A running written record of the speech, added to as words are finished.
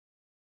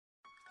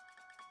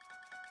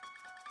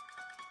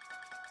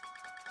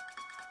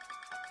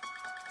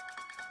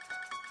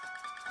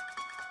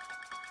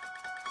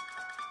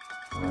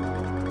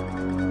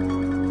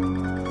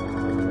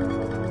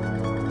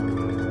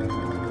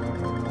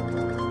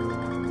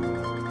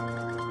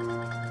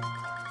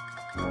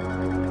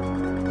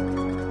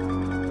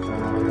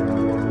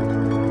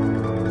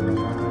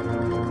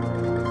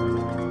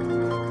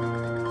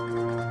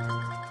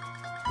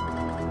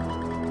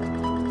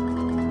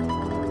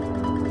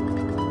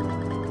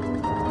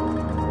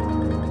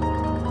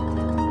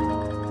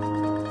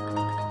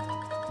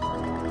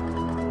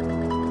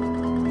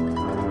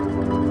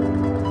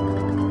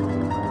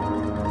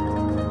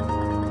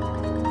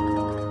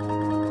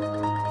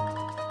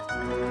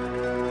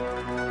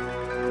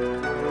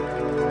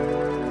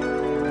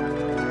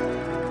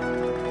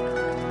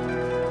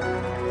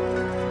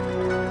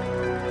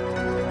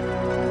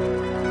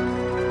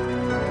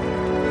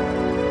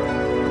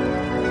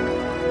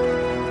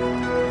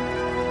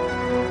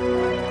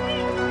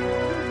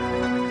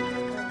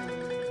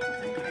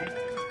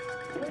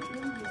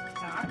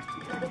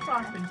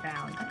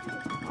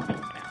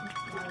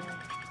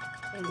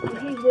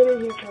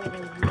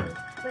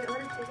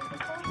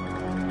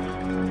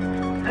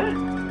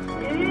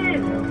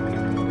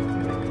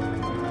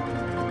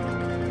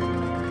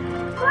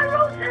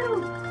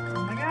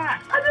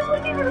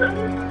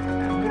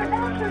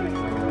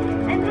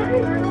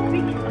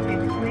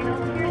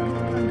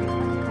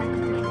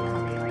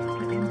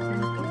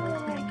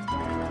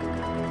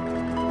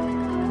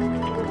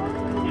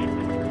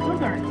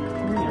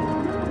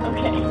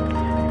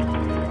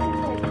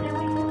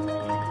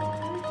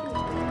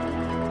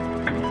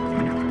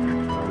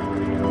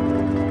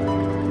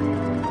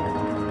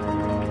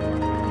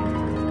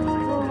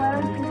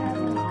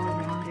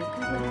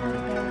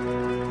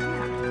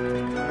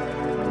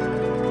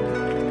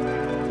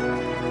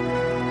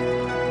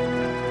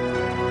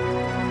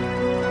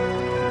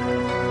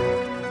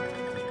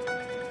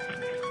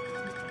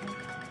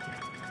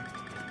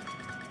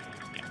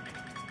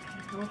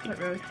We'll put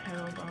rose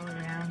petals all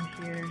around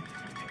here.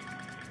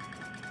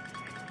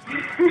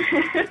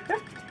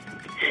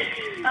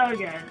 Oh,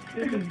 good.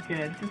 This is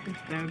good. This is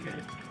so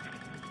good.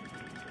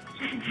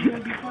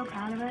 You'll be so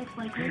proud of us.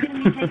 Like, we're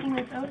going to be taking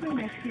this over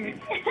next year.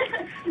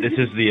 This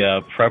is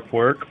the prep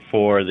work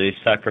for the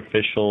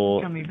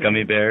sacrificial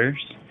gummy bears.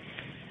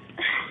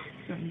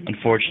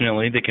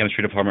 Unfortunately, the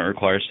chemistry department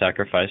requires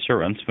sacrifice to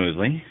run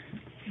smoothly.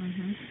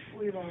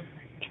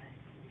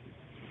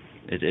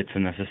 It's a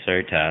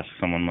necessary task.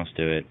 Someone must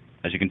do it.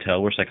 As you can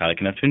tell, we're psychotic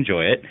enough to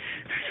enjoy it.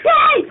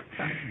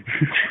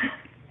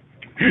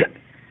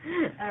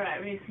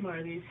 Alright, we need some more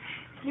of these.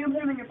 You can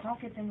put them in your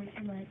pockets and we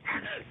can, like...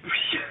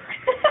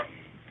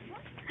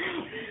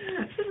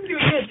 This is doing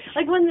good.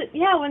 Like when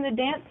the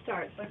dance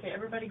starts. Okay,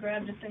 everybody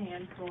grab just a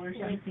handful or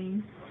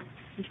something.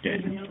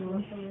 Good.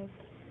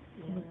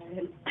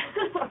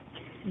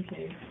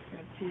 Okay,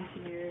 grab two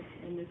here,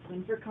 and this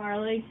one for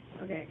Carly.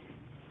 Okay.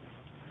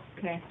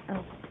 Okay.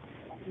 Oh.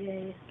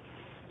 Yay.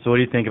 So what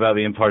do you think about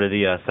being part of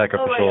the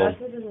sacrificial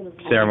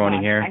ceremony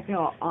here? I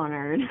feel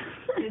honored.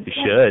 You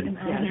should.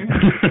 Okay,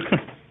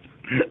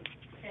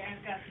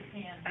 I've got the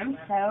tan. I'm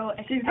so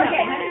She's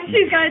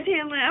got a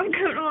tan lab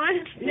coat on.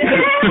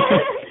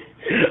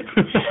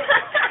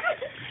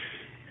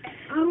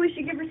 Oh, we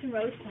should give her some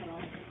rose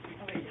petals.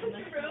 Oh, wait,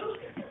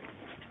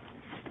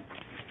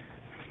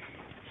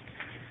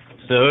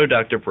 So,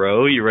 Dr.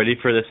 Bro, you ready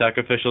for the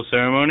sacrificial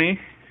ceremony?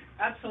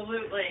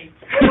 Absolutely.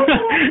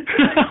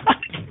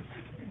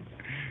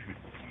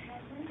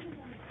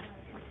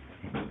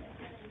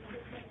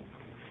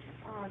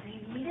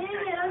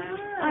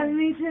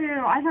 Me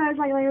too. I thought it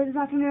was like later this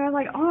afternoon. I was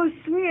like, oh,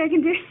 sweet, I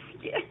can do it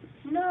again.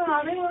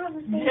 No, they won't have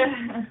the same.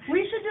 Yeah.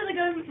 We should do the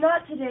good,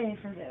 not today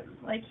for them.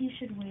 Like, he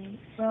should wait.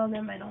 Well,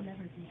 never mind, I'll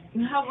never be here.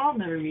 No, I'll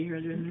never be here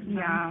during this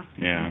time.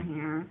 Yeah.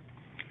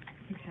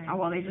 Okay. Oh,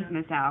 well, they just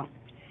miss out.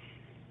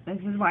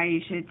 This is why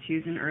you should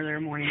choose an earlier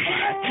morning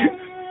class.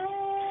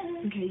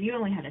 Okay, you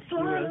only had a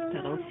few rose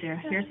petals, Sarah.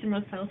 Here's some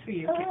rose petals for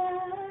you. Okay.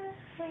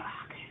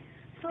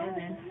 And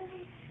then,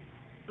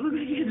 look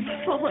at you,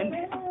 it's falling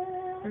down.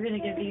 We're going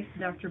to give these to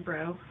Dr.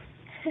 Bro.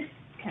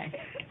 Okay.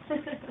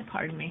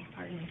 Pardon me.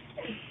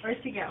 Where's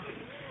she go?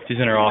 She's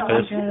in her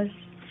office.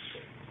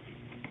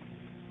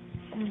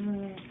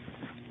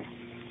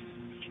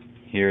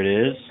 Here it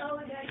is.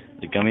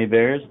 The gummy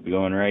bears will be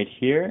going right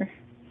here.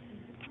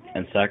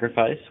 And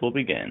sacrifice will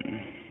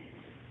begin.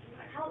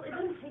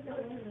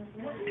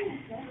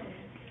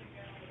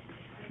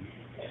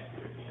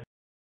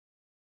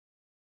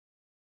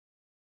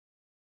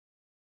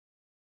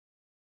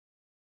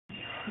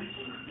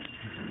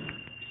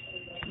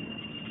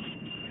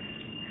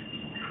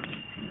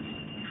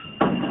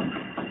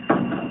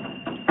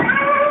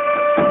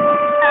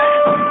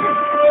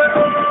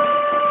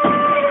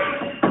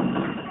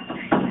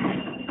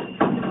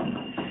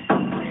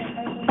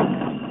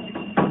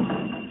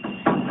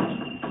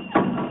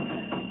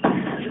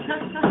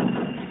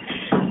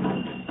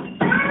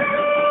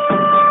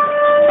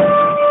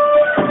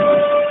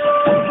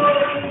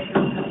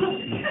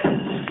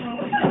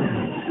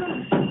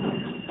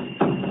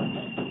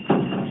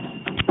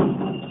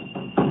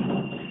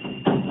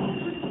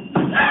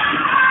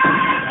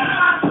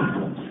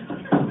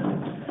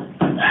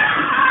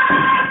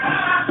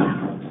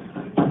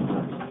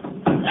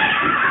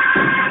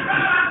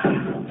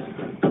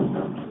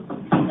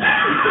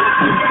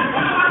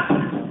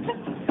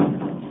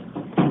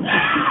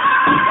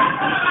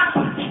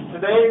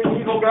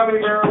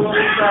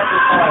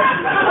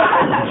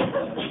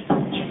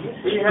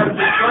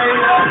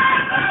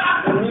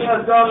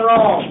 has done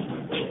wrong.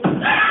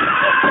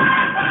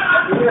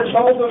 We have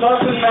told the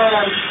Muslim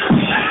man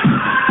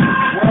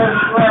where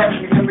his flesh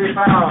can be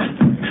found.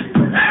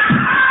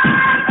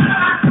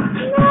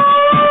 No!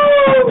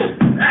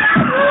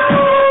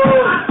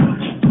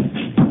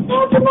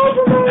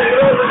 No!